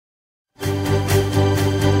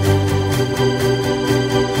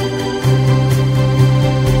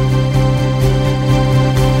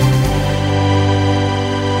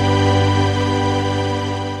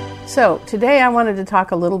So today I wanted to talk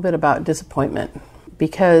a little bit about disappointment,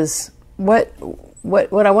 because what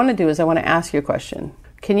I want to do is I want to ask you a question.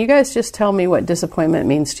 Can you guys just tell me what disappointment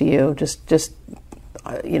means to you? Just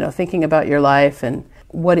thinking about your life and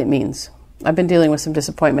what it means. I've been dealing with some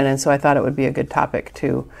disappointment, and so I thought it would be a good topic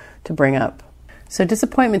to bring up. So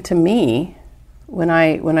disappointment to me, when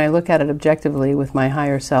I look at it objectively with my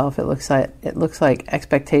higher self, it looks like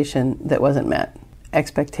expectation that wasn't met.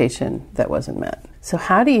 Expectation that wasn't met. So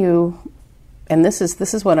how do you, and this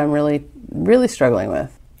is what I'm really struggling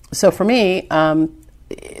with. So for me,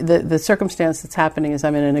 the circumstance that's happening is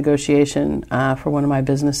I'm in a negotiation for one of my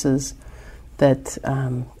businesses that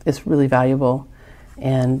is really valuable,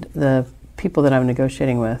 and the people that I'm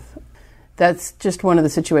negotiating with, that's just one of the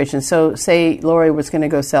situations. So say Lori was going to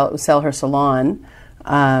go sell her salon,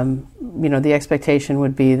 the expectation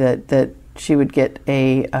would be that she would get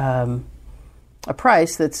a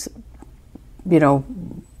price that's,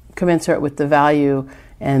 commensurate with the value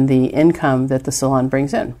and the income that the salon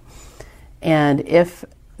brings in. And if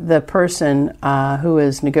the person who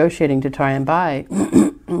is negotiating to try and buy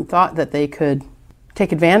thought that they could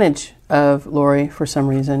take advantage of Lori for some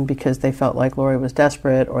reason because they felt like Lori was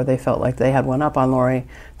desperate, or they felt like they had one up on Lori,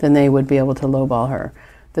 then they would be able to lowball her.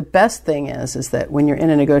 The best thing is that when you're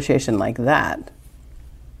in a negotiation like that,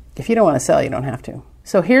 if you don't want to sell, you don't have to.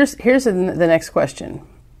 So here's the next question.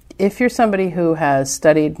 If you're somebody who has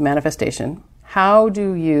studied manifestation, how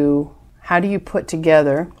do you put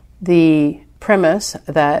together the premise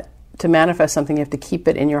that to manifest something you have to keep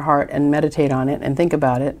it in your heart and meditate on it and think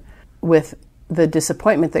about it, with the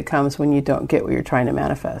disappointment that comes when you don't get what you're trying to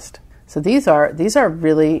manifest? So these are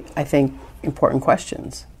really, I think, important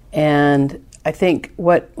questions. And I think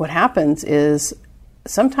what happens is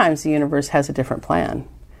sometimes the universe has a different plan.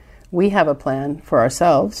 We have a plan for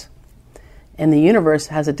ourselves, and the universe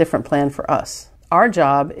has a different plan for us. Our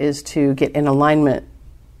job is to get in alignment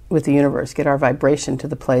with the universe, get our vibration to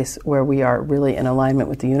the place where we are really in alignment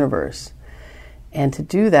with the universe. And to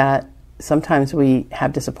do that, sometimes we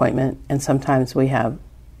have disappointment, and sometimes we have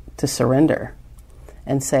to surrender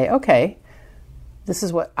and say, okay, this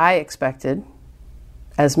is what I expected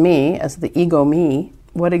as me, as the ego me.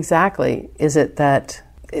 What exactly is it that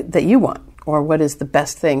you want? Or what is the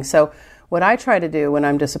best thing? So what I try to do when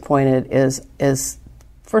I'm disappointed is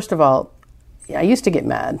first of all, I used to get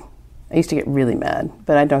mad. I used to get really mad,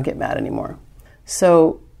 but I don't get mad anymore.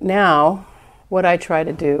 So now what I try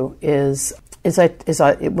to do is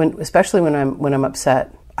especially when I'm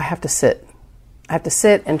upset, I have to sit. I have to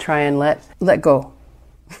sit and try and let go.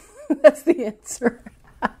 That's the answer.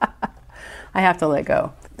 I have to let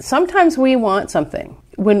go. Sometimes we want something.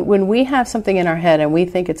 When we have something in our head and we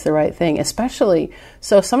think it's the right thing, especially,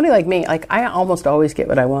 so somebody like me, like I almost always get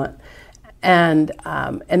what I want. And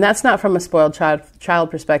that's not from a spoiled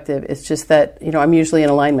child perspective. It's just that, I'm usually in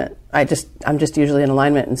alignment. I'm just usually in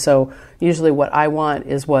alignment. And so usually what I want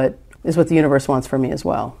is what the universe wants for me as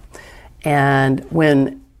well. And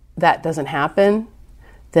when that doesn't happen,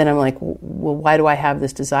 then I'm like, well, why do I have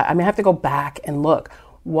this desire? I have to go back and look.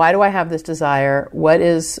 Why do I have this desire? What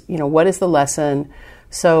is the lesson?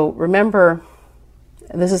 So remember,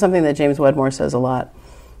 this is something that James Wedmore says a lot.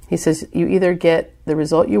 He says, you either get the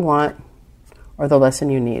result you want or the lesson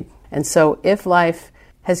you need. And so if life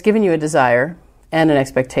has given you a desire and an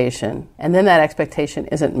expectation, and then that expectation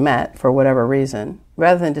isn't met for whatever reason,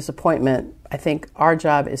 rather than disappointment, I think our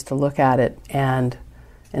job is to look at it and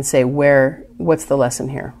say, what's the lesson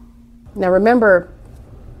here? Now remember,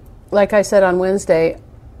 like I said on Wednesday,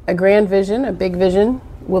 a grand vision, a big vision,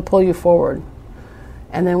 will pull you forward.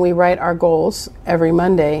 And then we write our goals every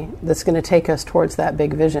Monday that's going to take us towards that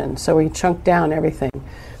big vision. So we chunk down everything.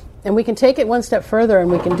 And we can take it one step further,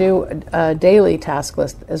 and we can do a daily task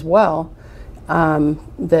list as well,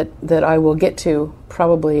 that I will get to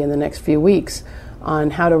probably in the next few weeks, on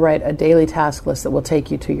how to write a daily task list that will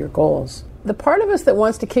take you to your goals. The part of us that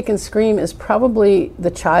wants to kick and scream is probably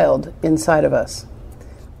the child inside of us.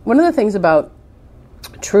 One of the things about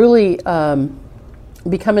truly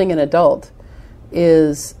becoming an adult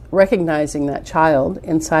is recognizing that child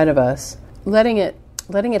inside of us, letting it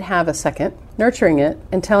have a second, nurturing it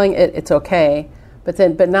and telling it it's okay, but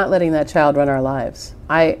not letting that child run our lives.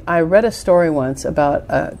 I read a story once about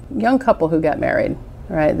a young couple who got married,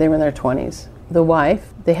 right? They were in their 20s. The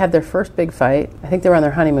wife, they had their first big fight. I think they were on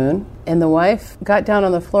their honeymoon. And the wife got down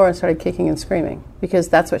on the floor and started kicking and screaming, because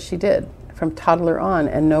that's what she did from toddler on,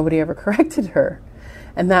 and nobody ever corrected her.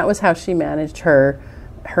 And that was how she managed her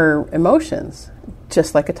emotions,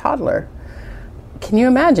 just like a toddler. Can you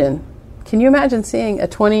imagine seeing a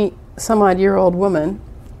 20-some-odd-year-old woman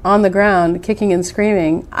on the ground kicking and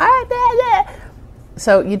screaming,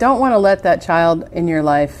 So you don't want to let that child in your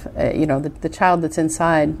life, the child that's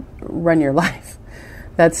inside, run your life.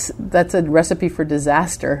 That's a recipe for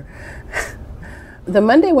disaster. The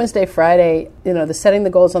Monday, Wednesday, Friday, the setting the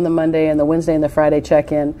goals on the Monday and the Wednesday and the Friday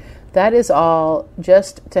check-in, that is all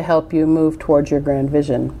just to help you move towards your grand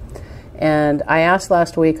vision. And I asked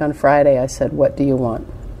last week on Friday, I said, what do you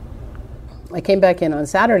want? I came back in on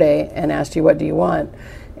Saturday and asked you, what do you want?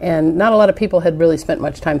 And not a lot of people had really spent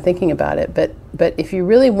much time thinking about it. But if you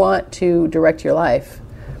really want to direct your life,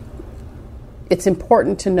 it's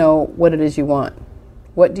important to know what it is you want.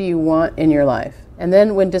 What do you want in your life? And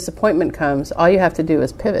then when disappointment comes, all you have to do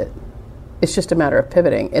is pivot. It's just a matter of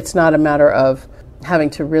pivoting. It's not a matter of having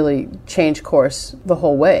to really change course the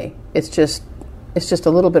whole way. It's just a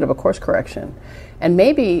little bit of a course correction. And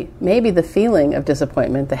maybe the feeling of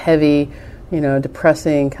disappointment, the heavy,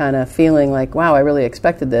 depressing kind of feeling like, wow, I really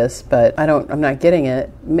expected this, but I'm not getting it.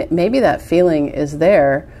 Maybe that feeling is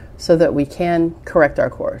there so that we can correct our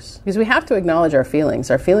course. Because we have to acknowledge our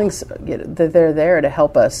feelings. Our feelings, they're there to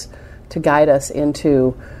help us, to guide us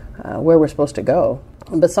into where we're supposed to go.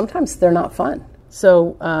 But sometimes they're not fun.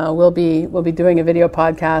 So we'll be doing a video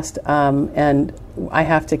podcast, and I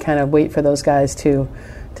have to kind of wait for those guys to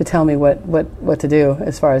tell me what to do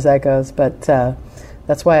as far as that goes. But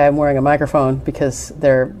that's why I'm wearing a microphone, because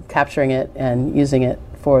they're capturing it and using it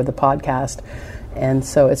for the podcast. And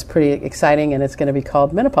so it's pretty exciting, and it's going to be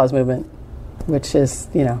called Menopause Movement, which is,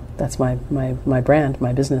 that's my brand,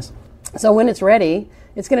 my business. So when it's ready,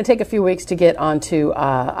 it's going to take a few weeks to get onto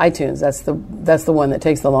iTunes. That's the one that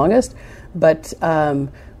takes the longest. But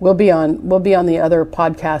we'll be on the other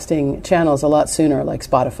podcasting channels a lot sooner, like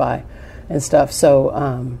Spotify and stuff.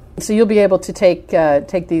 So you'll be able to take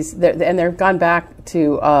these, and they've gone back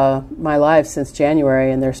to my lives since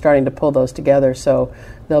January, and they're starting to pull those together. So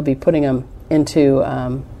they'll be putting them into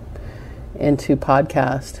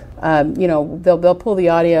podcast. They'll pull the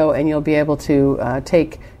audio, and you'll be able to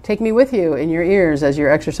take me with you in your ears as you're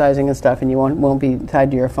exercising and stuff, and you won't be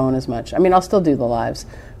tied to your phone as much. I mean, I'll still do the lives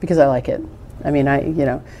because I like it. I mean,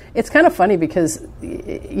 it's kind of funny because,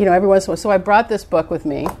 every once in a while, so I brought this book with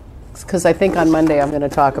me because I think on Monday I'm going to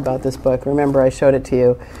talk about this book. Remember, I showed it to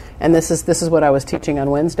you, and this is what I was teaching on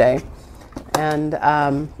Wednesday. And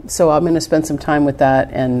so I'm going to spend some time with that,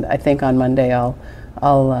 and I think on Monday I'll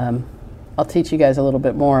teach you guys a little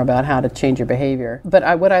bit more about how to change your behavior.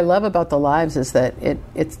 But what I love about the lives is that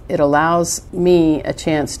it allows me a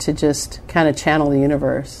chance to just kind of channel the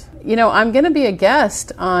universe. I'm going to be a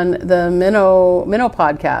guest on the Minnow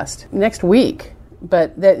podcast next week,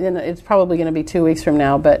 but it's probably going to be 2 weeks from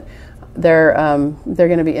now. But they're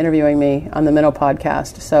going to be interviewing me on the Minnow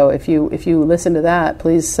podcast. So if you listen to that,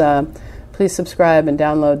 please subscribe and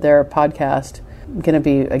download their podcast. I'm going to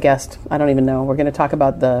be a guest. I don't even know. We're going to talk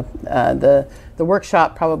about the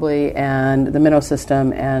workshop probably, and the Minnow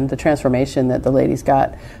system, and the transformation that the ladies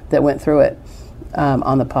got that went through it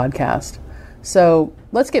on the podcast. So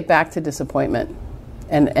let's get back to disappointment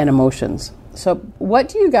and emotions. So what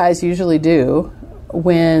do you guys usually do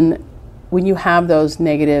when you have those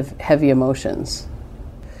negative, heavy emotions?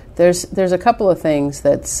 There's a couple of things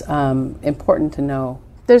that's important to know.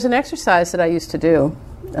 There's an exercise that I used to do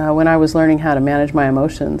when I was learning how to manage my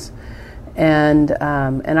emotions, and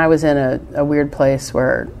I was in a weird place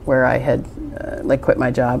where I had quit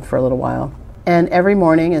my job for a little while. And every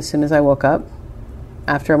morning, as soon as I woke up,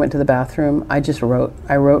 after I went to the bathroom, I just wrote.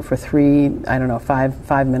 I wrote for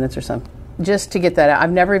 5 minutes or something, just to get that out.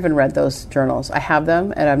 I've never even read those journals. I have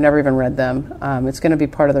them, and I've never even read them. It's going to be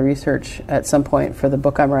part of the research at some point for the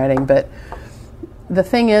book I'm writing. But the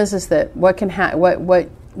thing is that what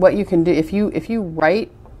you can do if you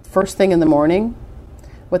write first thing in the morning,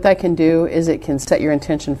 what that can do is it can set your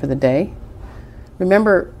intention for the day.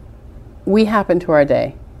 Remember, we happen to our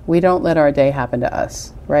day. We don't let our day happen to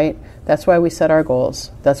us, right? That's why we set our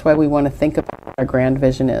goals. That's why we want to think about what our grand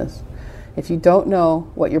vision is. If you don't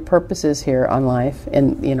know what your purpose is here on life,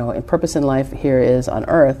 and purpose in life here is on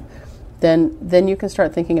earth, then you can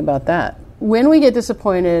start thinking about that. When we get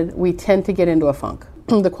disappointed, we tend to get into a funk.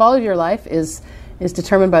 The quality of your life is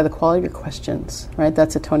determined by the quality of your questions, right?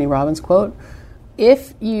 That's a Tony Robbins quote.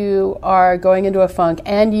 If you are going into a funk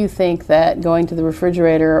and you think that going to the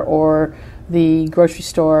refrigerator or the grocery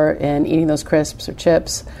store and eating those crisps or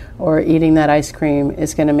chips or eating that ice cream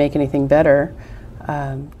is going to make anything better,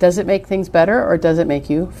 does it make things better, or does it make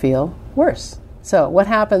you feel worse? So what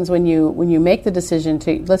happens when you make the decision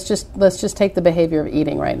to, let's just take the behavior of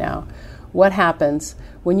eating right now. What happens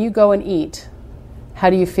when you go and eat? How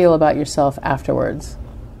do you feel about yourself afterwards?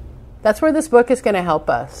 That's where this book is going to help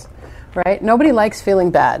us, right? Nobody likes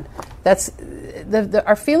feeling bad. That's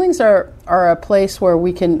our feelings are a place where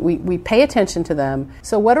we pay attention to them.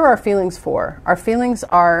 So what are our feelings for? Our feelings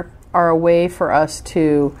are a way for us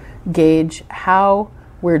to gauge how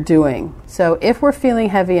we're doing. So if we're feeling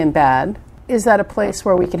heavy and bad, is that a place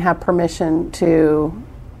where we can have permission to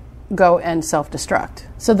go and self-destruct?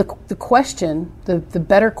 So the question, the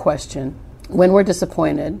better question when we're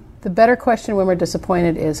disappointed,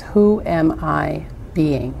 is, who am I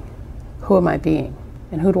being? Who am I being?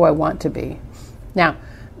 And who do I want to be? Now,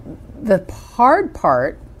 the hard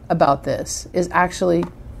part about this is actually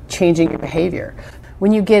changing your behavior.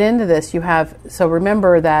 When you get into this, so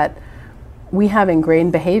remember that we have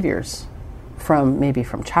ingrained behaviors from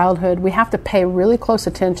childhood. We have to pay really close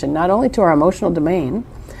attention, not only to our emotional domain,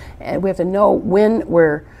 and we have to know when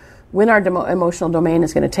our emotional domain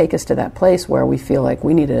is going to take us to that place where we feel like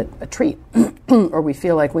we need a treat, or we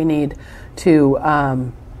feel like we need to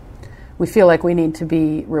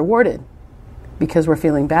be rewarded because we're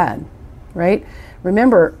feeling bad, right?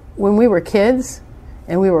 Remember, when we were kids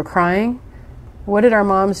and we were crying, what did our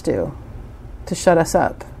moms do to shut us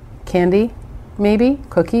up? Candy, maybe?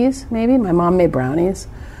 Cookies, maybe? My mom made brownies.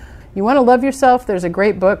 You want to love yourself? There's a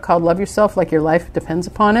great book called Love Yourself Like Your Life Depends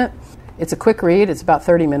Upon It. It's a quick read. It's about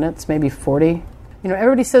 30 minutes, maybe 40.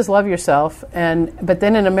 Everybody says love yourself, but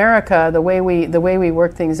then in America, the way we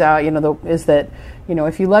work things out, is that,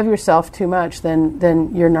 if you love yourself too much, then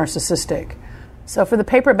you're narcissistic. So for the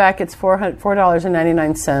paperback, it's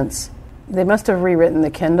 $4.99. They must have rewritten the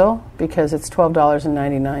Kindle because it's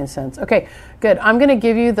 $12.99. Okay, good. I'm going to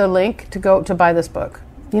give you the link to go to buy this book.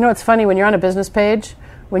 It's funny when you're on a business page,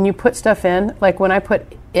 when you put stuff in, like when I put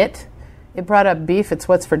it brought up beef. It's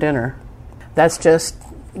what's for dinner. That's just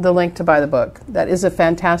the link to buy the book. That is a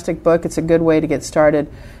fantastic book. It's a good way to get started.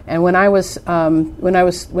 And when I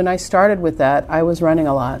started with that, I was running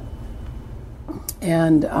a lot,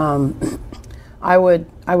 and I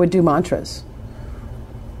would do mantras,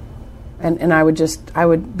 and I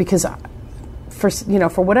would because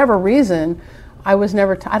for whatever reason, I was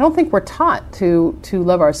never. I don't think we're taught to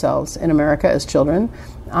love ourselves in America as children.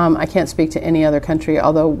 I can't speak to any other country,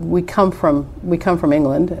 although we come from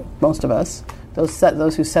England, most of us.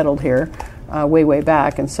 Those who settled here way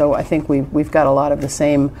back, and so I think we've got a lot of the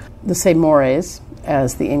same mores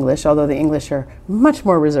as the English, although the English are much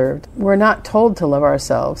more reserved. We're not told to love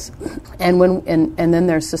ourselves, and then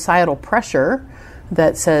there's societal pressure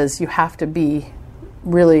that says you have to be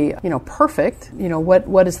really perfect.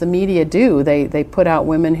 What does the media do? They put out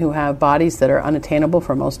women who have bodies that are unattainable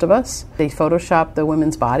for most of us. They Photoshop the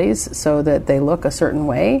women's bodies so that they look a certain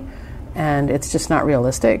way, and it's just not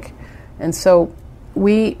realistic. And so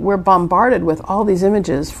we're bombarded with all these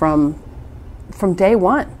images from day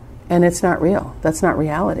one, and it's not real. That's not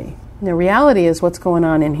reality. The reality is what's going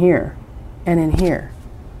on in here and in here,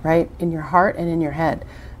 right? In your heart and in your head.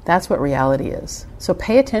 That's what reality is. So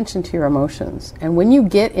pay attention to your emotions. And when you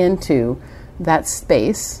get into that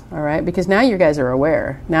space, all right, because now you guys are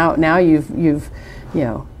aware. Now you're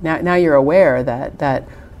aware that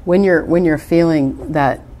when you're feeling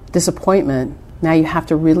that disappointment, now you have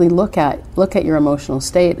to really look at your emotional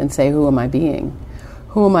state and say, who am I being?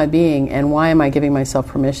 Who am I being, and why am I giving myself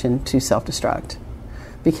permission to self-destruct?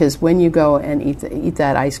 Because when you go and eat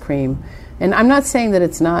that ice cream, and I'm not saying that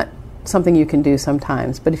it's not something you can do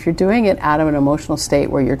sometimes, but if you're doing it out of an emotional state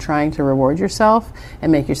where you're trying to reward yourself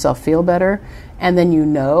and make yourself feel better, and then you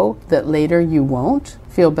know that later you won't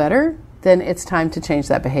feel better, then it's time to change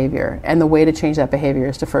that behavior. And the way to change that behavior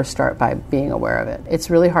is to first start by being aware of it.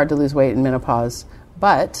 It's really hard to lose weight in menopause,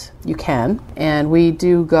 but you can. And we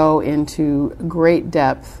do go into great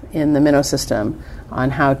depth in the Minnow system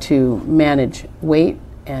on how to manage weight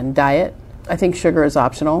and diet. I think sugar is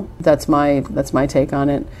optional. That's my take on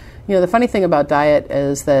it. The funny thing about diet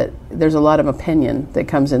is that there's a lot of opinion that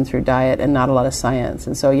comes in through diet and not a lot of science.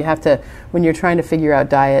 And so you have to, when you're trying to figure out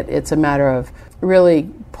diet, it's a matter of really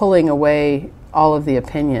pulling away all of the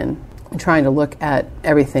opinion and trying to look at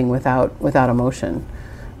everything without emotion.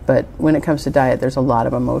 But when it comes to diet, there's a lot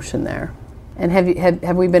of emotion there. And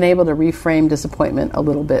have we been able to reframe disappointment a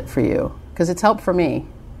little bit for you? Because it's helped for me.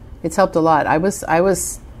 It's helped a lot. I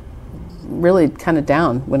was really kind of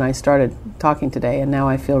down when I started talking today, and now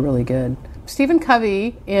I feel really good. Stephen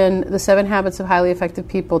Covey in The 7 Habits of Highly Effective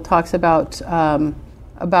People talks about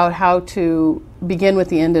how to begin with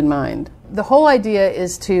the end in mind. The whole idea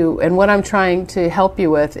is and what I'm trying to help you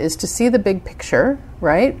with is to see the big picture,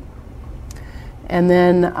 right? And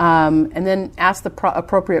then ask the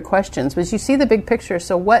appropriate questions. But you see the big picture,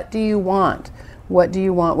 so what do you want? What do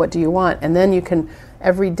you want? What do you want? And then you can,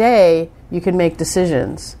 every day, you can make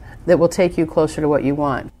decisions. that will take you closer to what you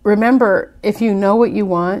want. Remember, if you know what you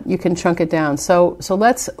want, you can chunk it down. So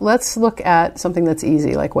let's look at something that's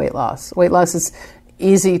easy, like weight loss. Weight loss is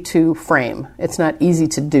easy to frame. It's not easy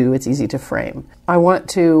to do, it's easy to frame. I want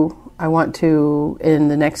to, in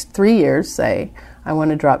the next 3 years, say, I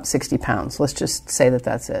want to drop 60 pounds. Let's just say that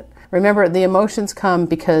that's it. Remember, the emotions come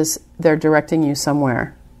because they're directing you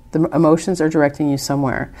somewhere. The emotions are directing you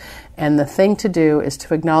somewhere. And the thing to do is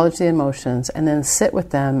to acknowledge the emotions and then sit with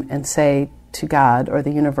them and say to God or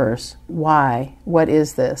the universe, why? What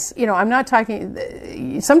is this? I'm not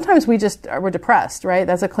talking, sometimes we're depressed, right?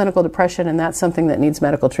 That's a clinical depression, and that's something that needs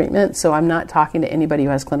medical treatment. So I'm not talking to anybody who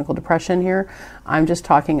has clinical depression here. I'm just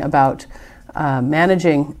talking about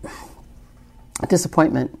managing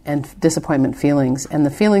disappointment and disappointment feelings, and the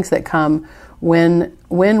feelings that come when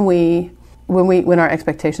our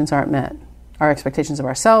expectations aren't met. Our expectations of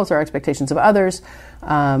ourselves, our expectations of others.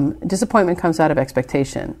 Disappointment comes out of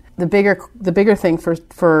expectation. The bigger thing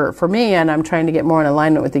for me, and I'm trying to get more in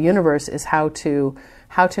alignment with the universe, is how to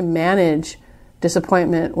manage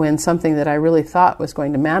disappointment when something that I really thought was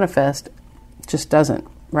going to manifest just doesn't,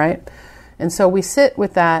 right? And so we sit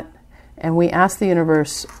with that and we ask the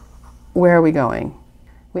universe, where are we going?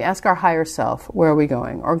 We ask our higher self, where are we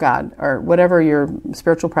going? Or God, or whatever your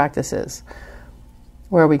spiritual practice is.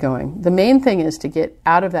 Where are we going? The main thing is to get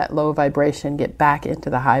out of that low vibration, get back into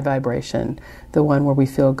the high vibration, the one where we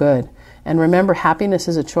feel good. And remember, happiness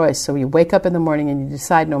is a choice. So you wake up in the morning and you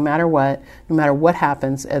decide no matter what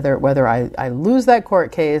happens, whether I lose that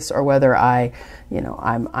court case or whether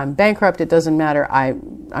I'm bankrupt, it doesn't matter.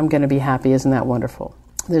 I'm going to be happy. Isn't that wonderful?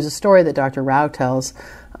 There's a story that Dr. Rao tells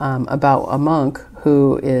about a monk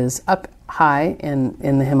who is up high in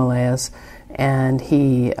the Himalayas, and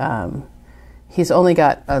he's only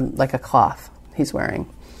got a cloth he's wearing,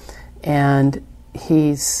 and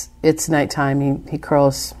it's nighttime. He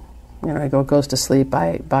curls, he goes to sleep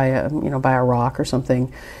by a rock or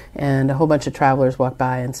something, and a whole bunch of travelers walk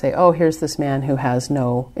by and say, "Oh, here's this man who has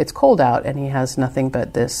it's cold out and he has nothing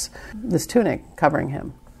but this tunic covering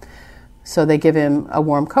him." So they give him a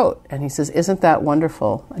warm coat, and he says, "Isn't that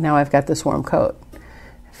wonderful? Now I've got this warm coat."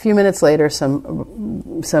 A few minutes later,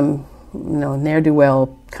 some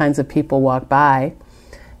ne'er-do-well kinds of people walk by,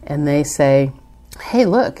 and they say, "Hey,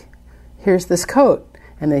 look, here's this coat."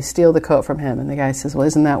 And they steal the coat from him. And the guy says, "Well,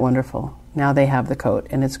 isn't that wonderful? Now they have the coat,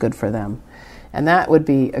 and it's good for them." And that would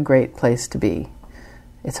be a great place to be.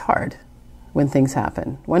 It's hard when things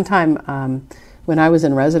happen. One time, when I was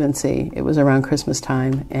in residency, it was around Christmas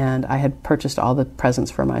time, and I had purchased all the presents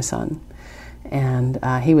for my son. And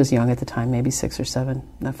he was young at the time, maybe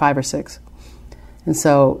 5 or 6. And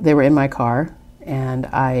so they were in my car, and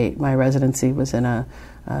my residency was in an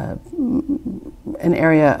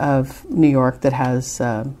area of New York that has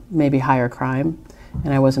maybe higher crime,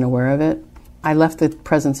 and I wasn't aware of it. I left the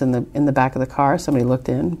presents in the back of the car. Somebody looked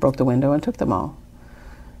in, broke the window, and took them all.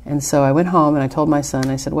 And so I went home and I told my son,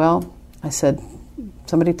 I said,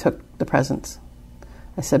 somebody took the presents.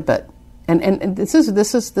 I said, but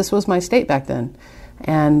this was my state back then,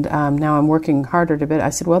 and now I'm working harder to bit. I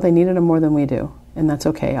said, well, they needed them more than we do, and that's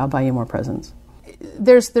okay. I'll buy you more presents.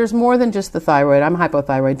 There's more than just the thyroid. I'm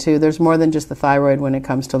hypothyroid too. There's more than just the thyroid when it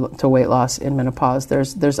comes to weight loss in menopause.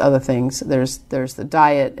 There's other things. There's the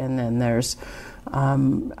diet, and then there's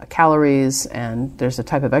calories, and there's the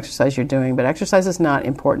type of exercise you're doing. But exercise is not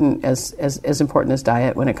important as important as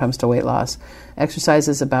diet when it comes to weight loss. Exercise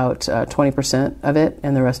is about 20% of it,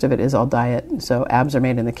 and the rest of it is all diet. So abs are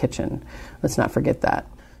made in the kitchen. Let's not forget that.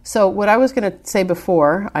 So what I was going to say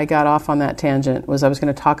before I got off on that tangent was I was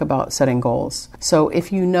going to talk about setting goals. So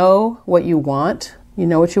if you know what you want, you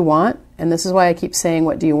know what you want. And this is why I keep saying,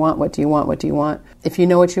 what do you want? What do you want? What do you want? If you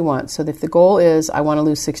know what you want. So if the goal is I want to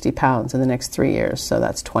lose 60 pounds in the next 3 years, so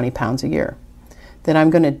that's 20 pounds a year, then I'm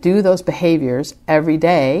going to do those behaviors every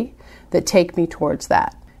day that take me towards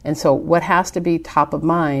that. And so what has to be top of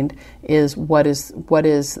mind is what is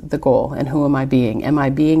the goal, and who am I being? Am I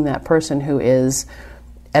being that person who is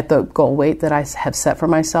at the goal weight that I have set for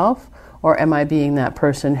myself, or am I being that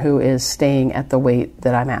person who is staying at the weight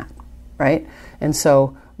that I'm at, right? And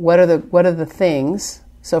so what are the things?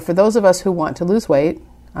 So for those of us who want to lose weight,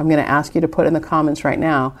 I'm going to ask you to put in the comments right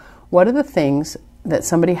now, what are the things that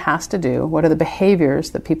somebody has to do? What are the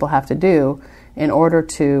behaviors that people have to do in order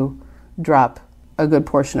to drop a good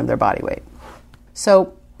portion of their body weight?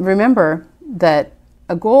 So remember that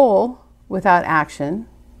a goal without action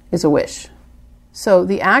is a wish. So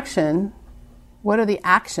the action, what are the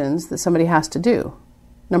actions that somebody has to do?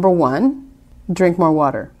 Number 1, drink more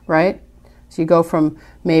water, right? So you go from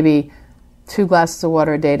maybe 2 glasses of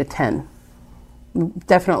water a day to 10.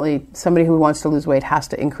 definitely somebody who wants to lose weight has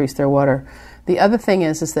to increase their water. The other thing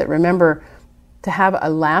is that remember, to have a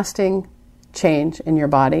lasting change in your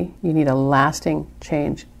body, you need a lasting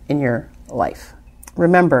change in your life.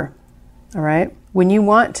 Remember, all right, when you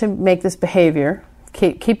want to make this behavior,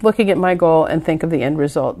 keep looking at my goal and think of the end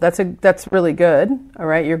result. That's really good, all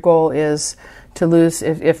right? Your goal is to lose,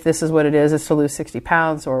 if this is what it is to lose 60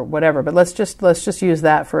 pounds or whatever. But let's just use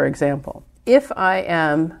that for example. If I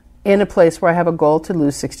am in a place where I have a goal to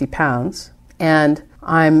lose 60 pounds and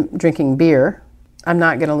I'm drinking beer, I'm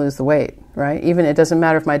not going to lose the weight, right? Even it doesn't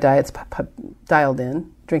matter if my diet's dialed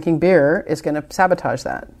in. Drinking beer is going to sabotage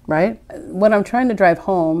that, right? What I'm trying to drive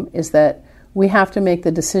home is that we have to make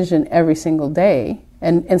the decision every single day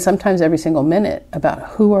and sometimes every single minute about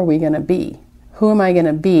who are we going to be? Who am I going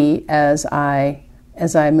to be as I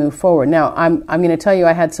move forward? Now, I'm going to tell you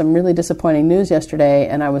I had some really disappointing news yesterday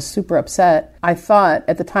and I was super upset. I thought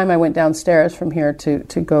at the time I went downstairs from here to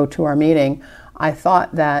go to our meeting, I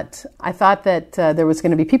thought that there was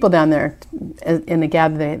going to be people down there in the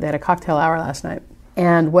Gab. They had a cocktail hour last night.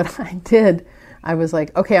 And what I did, I was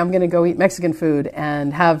like, okay, I'm going to go eat Mexican food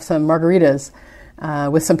and have some margaritas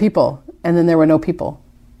with some people. And then there were no people.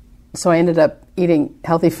 So I ended up eating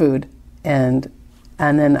healthy food and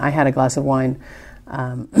then I had a glass of wine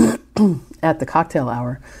at the cocktail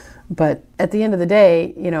hour. But at the end of the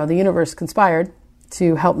day, the universe conspired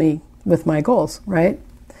to help me with my goals, right?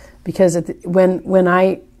 Because who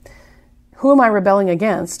am I rebelling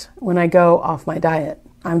against when I go off my diet?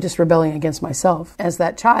 I'm just rebelling against myself as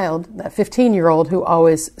that child, that 15-year-old who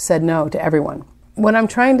always said no to everyone. What I'm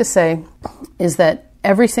trying to say is that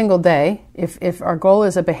every single day, if our goal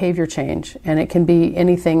is a behavior change, and it can be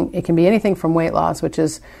anything from weight loss, which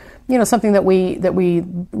is something that we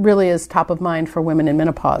really is top of mind for women in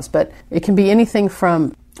menopause, but it can be anything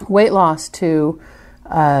from weight loss to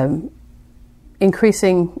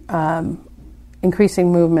increasing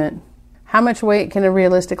movement. How much weight can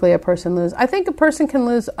realistically a person lose? I think a person can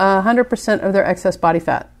lose 100% of their excess body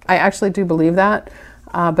fat. I actually do believe that,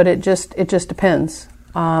 but it just depends.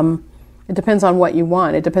 It depends on what you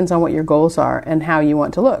want. It depends on what your goals are and how you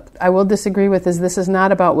want to look. I will disagree with this is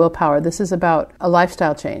not about willpower. This is about a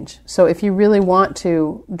lifestyle change. So if you really want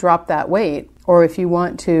to drop that weight, or if you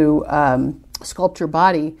want to sculpt your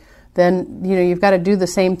body, then you've got to do the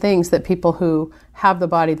same things that people who have the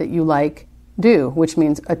body that you like do, which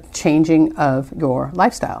means a changing of your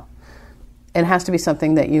lifestyle. It has to be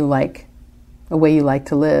something that you like, a way you like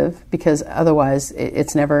to live, because otherwise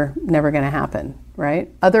it's never going to happen,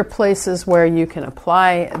 right? Other places where you can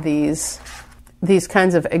apply these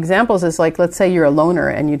kinds of examples is like, let's say you're a loner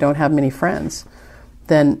and you don't have many friends.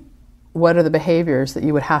 Then what are the behaviors that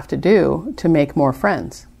you would have to do to make more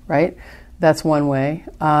friends, right? That's one way.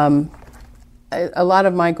 A lot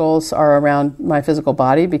of my goals are around my physical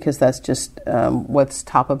body because that's just what's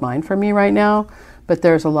top of mind for me right now. But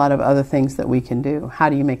there's a lot of other things that we can do. How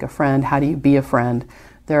do you make a friend? How do you be a friend?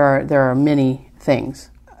 There are many things.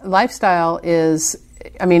 Lifestyle is,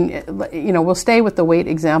 we'll stay with the weight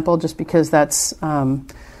example just because that's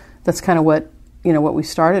kind of what we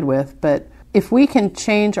started with. But if we can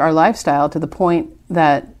change our lifestyle to the point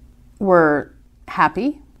that we're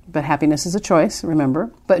happy, but happiness is a choice,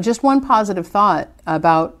 remember. But just one positive thought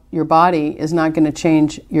about your body is not going to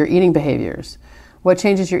change your eating behaviors. What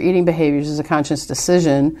changes your eating behaviors is a conscious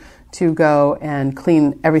decision to go and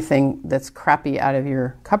clean everything that's crappy out of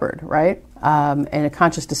your cupboard, right? And a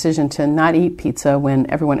conscious decision to not eat pizza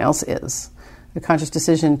when everyone else is. A conscious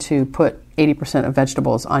decision to put 80% of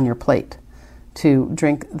vegetables on your plate, to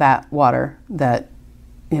drink that water that,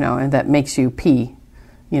 and that makes you pee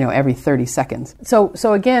every 30 seconds.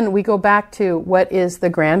 So again, we go back to what is the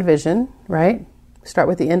grand vision, right? Start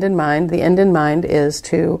with the end in mind. The end in mind is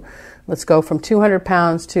to, let's go from 200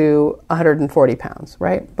 pounds to 140 pounds,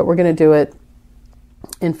 right? But we're going to do it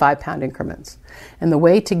in 5-pound increments. And the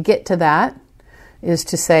way to get to that is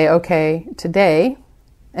to say, okay, today,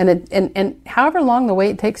 and however long the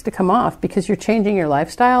weight takes to come off, because you're changing your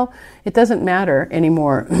lifestyle, it doesn't matter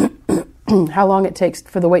anymore how long it takes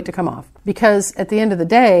for the weight to come off. Because at the end of the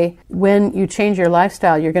day, when you change your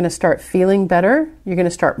lifestyle, you're going to start feeling better. You're going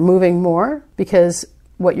to start moving more, because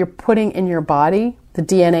what you're putting in your body, the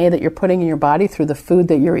DNA that you're putting in your body through the food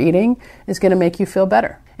that you're eating, is going to make you feel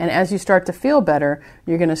better. And as you start to feel better,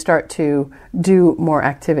 you're going to start to do more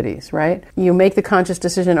activities, right? You make the conscious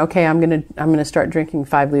decision, okay, I'm going to start drinking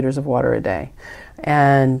 5 liters of water a day.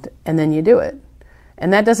 And then you do it.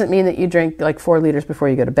 And that doesn't mean that you drink like 4 liters before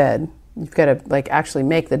you go to bed. You've got to actually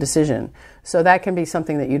make the decision. So that can be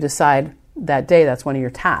something that you decide that day. That's one of your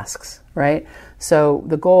tasks, right? So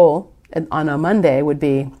the goal on a Monday would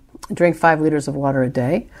be, drink 5 liters of water a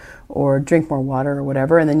day, or drink more water or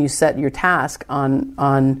whatever, and then you set your task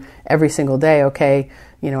on every single day. Okay,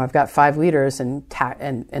 I've got 5 liters, and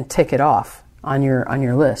tick it off on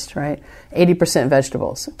your list, right? 80%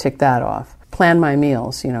 vegetables, tick that off. Plan my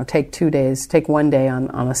meals, take 1 day on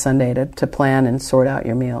a Sunday to plan and sort out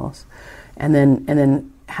your meals. And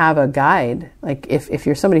then have a guide. Like if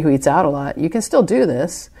you're somebody who eats out a lot, you can still do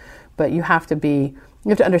this, but you have to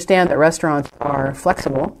understand that restaurants are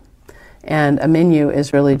flexible, and a menu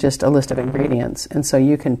is really just a list of ingredients. And so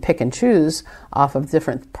you can pick and choose off of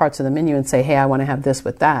different parts of the menu and say, hey, I want to have this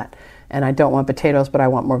with that. And I don't want potatoes, but I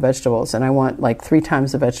want more vegetables. And I want like 3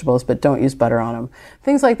 times the vegetables, but don't use butter on them.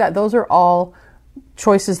 Things like that. Those are all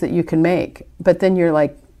choices that you can make. But then you're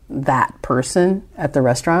like that person at the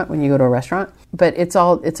restaurant when you go to a restaurant. But it's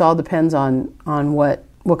all depends on what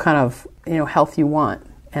kind of health you want,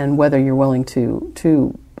 and whether you're willing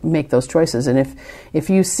to make those choices. And if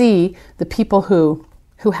you see the people who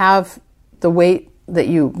have the weight that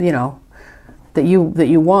you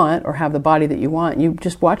want, or have the body that you want, you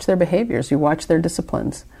just watch their behaviors, you watch their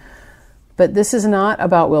disciplines. But this is not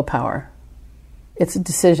about willpower. It's a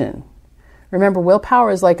decision. Remember,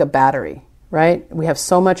 willpower is like a battery, right? We have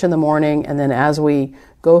so much in the morning, and then as we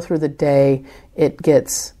go through the day, it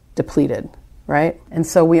gets depleted, right? And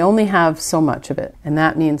so we only have so much of it. And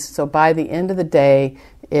that means, so by the end of the day,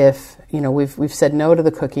 if, we've said no to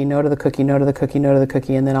the cookie, no to the cookie, no to the cookie, no to the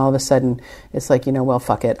cookie, and then all of a sudden it's like, well,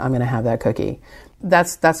 fuck it, I'm going to have that cookie.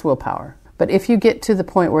 That's willpower. But if you get to the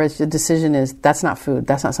point where the decision is, that's not food,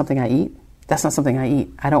 that's not something I eat, that's not something I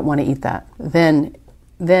eat, I don't want to eat that, then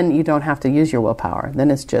you don't have to use your willpower. Then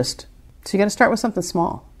it's just, so you got to start with something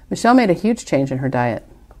small. Michelle made a huge change in her diet.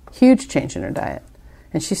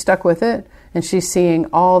 And she stuck with it, and she's seeing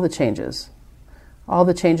all the changes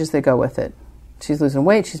that go with it. She's losing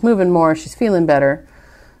weight, she's moving more, she's feeling better.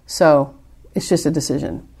 So it's just a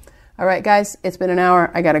decision. All right, guys, it's been an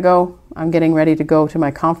hour. I got to go. I'm getting ready to go to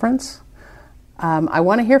my conference. I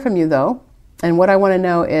want to hear from you, though. And what I want to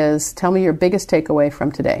know is, tell me your biggest takeaway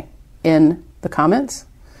from today in the comments.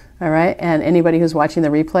 All right. And anybody who's watching the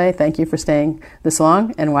replay, thank you for staying this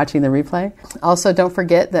long and watching the replay. Also, don't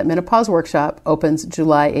forget that Menopause Workshop opens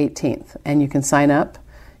July 18th, and you can sign up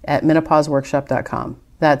at menopauseworkshop.com.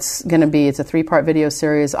 That's going to be, it's a 3-part video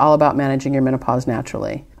series all about managing your menopause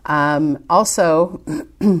naturally. Also,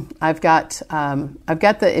 I've got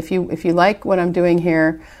the, if you like what I'm doing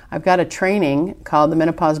here, I've got a training called the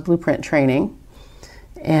Menopause Blueprint Training,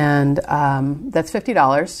 and that's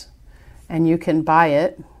 $50, and you can buy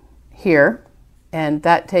it here, and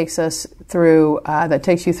that takes us through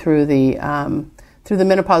you through the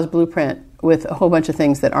Menopause Blueprint with a whole bunch of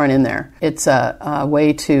things that aren't in there. It's a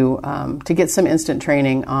way to get some instant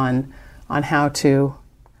training on how to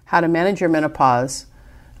manage your menopause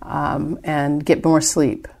and get more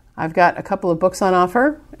sleep. I've got a couple of books on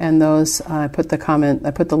offer, and those I put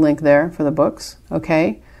the link there for the books.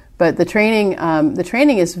 Okay, but the training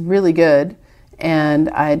is really good. And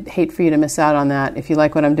I'd hate for you to miss out on that. If you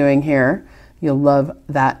like what I'm doing here, you'll love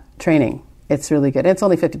that training. It's really good. It's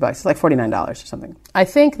only $50. It's like $49 or something. I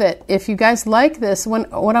think that if you guys like this, one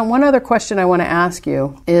other question I want to ask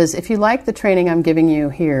you is, if you like the training I'm giving you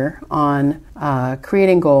here on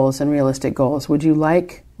creating goals and realistic goals, would you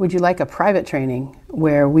like a private training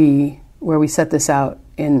where we set this out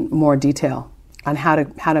in more detail on how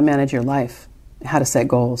to manage your life, how to set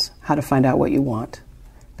goals, how to find out what you want?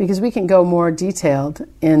 Because we can go more detailed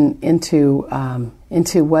into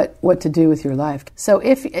what to do with your life. So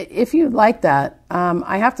if you like that,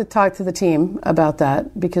 I have to talk to the team about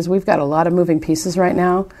that, because we've got a lot of moving pieces right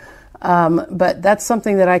now. But that's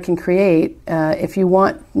something that I can create. If you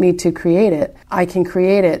want me to create it, I can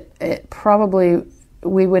create it. Probably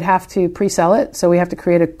we would have to pre-sell it, so we have to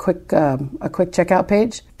create a quick checkout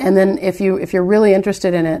page. And then if you're really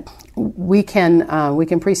interested in it, we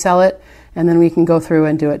can pre-sell it. And then we can go through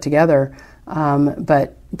and do it together.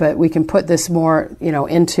 But we can put this more,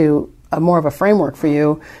 into more of a framework for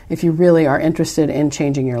you if you really are interested in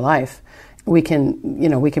changing your life. We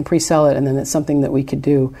can pre-sell it, and then it's something that we could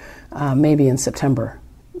do maybe in September.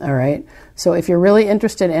 All right. So if you're really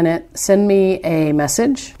interested in it, send me a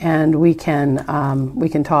message, and we can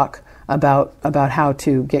talk about how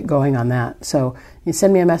to get going on that. So you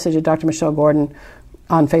send me a message at Dr. Michelle Gordon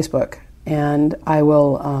on Facebook, and I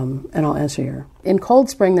will, and I'll answer you. In Cold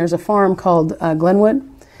Spring, there's a farm called Glenwood,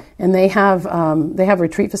 and they have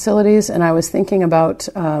retreat facilities. And I was thinking about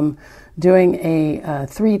doing a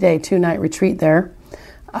 3-day, 2-night retreat there.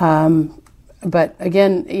 But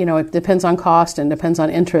again, it depends on cost and depends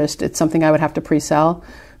on interest. It's something I would have to pre-sell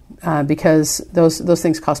because those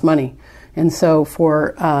things cost money. And so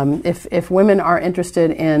for if women are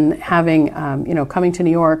interested in having, coming to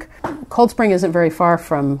New York, Cold Spring isn't very far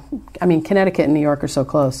from, Connecticut and New York are so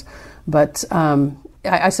close. But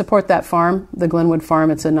I support that farm, the Glenwood Farm.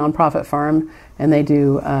 It's a nonprofit farm, and they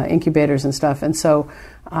do incubators and stuff. And so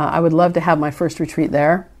I would love to have my first retreat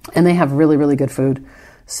there. And they have really, really good food.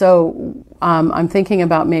 So I'm thinking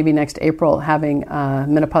about maybe next April having a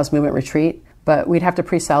menopause movement retreat. But we'd have to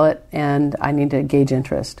pre-sell it, and I need to gauge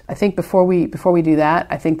interest. I think before we do that,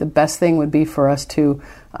 I think the best thing would be for us to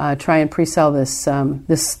try and pre-sell this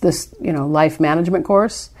life management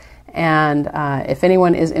course. And if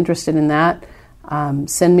anyone is interested in that,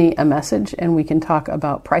 send me a message, and we can talk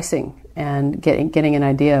about pricing and getting an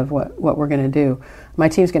idea of what we're going to do. My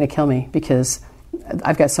team's going to kill me because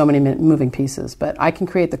I've got so many moving pieces, but I can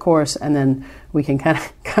create the course, and then we can kind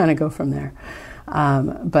of go from there.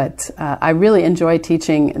 But I really enjoy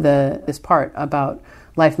teaching this part about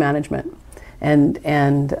life management and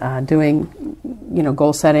doing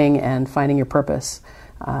goal setting and finding your purpose.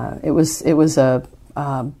 It was a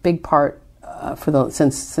big part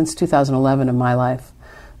since 2011 of my life.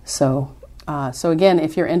 So again,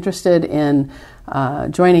 if you're interested in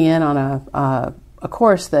joining in on a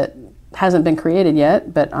course that hasn't been created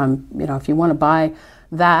yet, but if you want to buy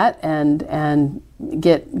that and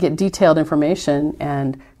get detailed information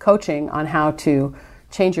and coaching on how to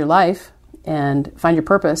change your life and find your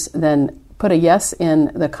purpose, then put a yes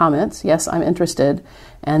in the comments. Yes, I'm interested.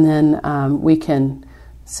 And then we can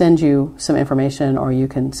send you some information, or you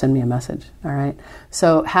can send me a message. All right.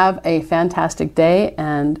 So have a fantastic day.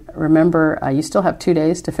 And remember, you still have 2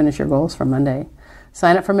 days to finish your goals from Monday.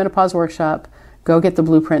 Sign up for Menopause Workshop. Go get the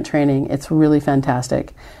Blueprint training. It's really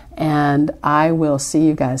fantastic. And I will see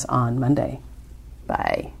you guys on Monday.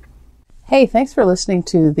 Bye. Hey, thanks for listening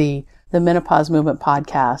to the Menopause Movement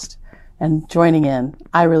podcast and joining in.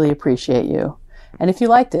 I really appreciate you. And if you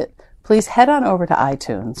liked it, please head on over to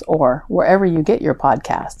iTunes or wherever you get your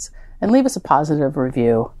podcasts and leave us a positive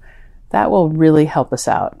review. That will really help us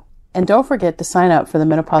out. And don't forget to sign up for the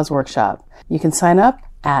Menopause Workshop. You can sign up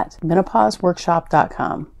at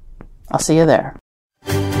menopauseworkshop.com. I'll see you there.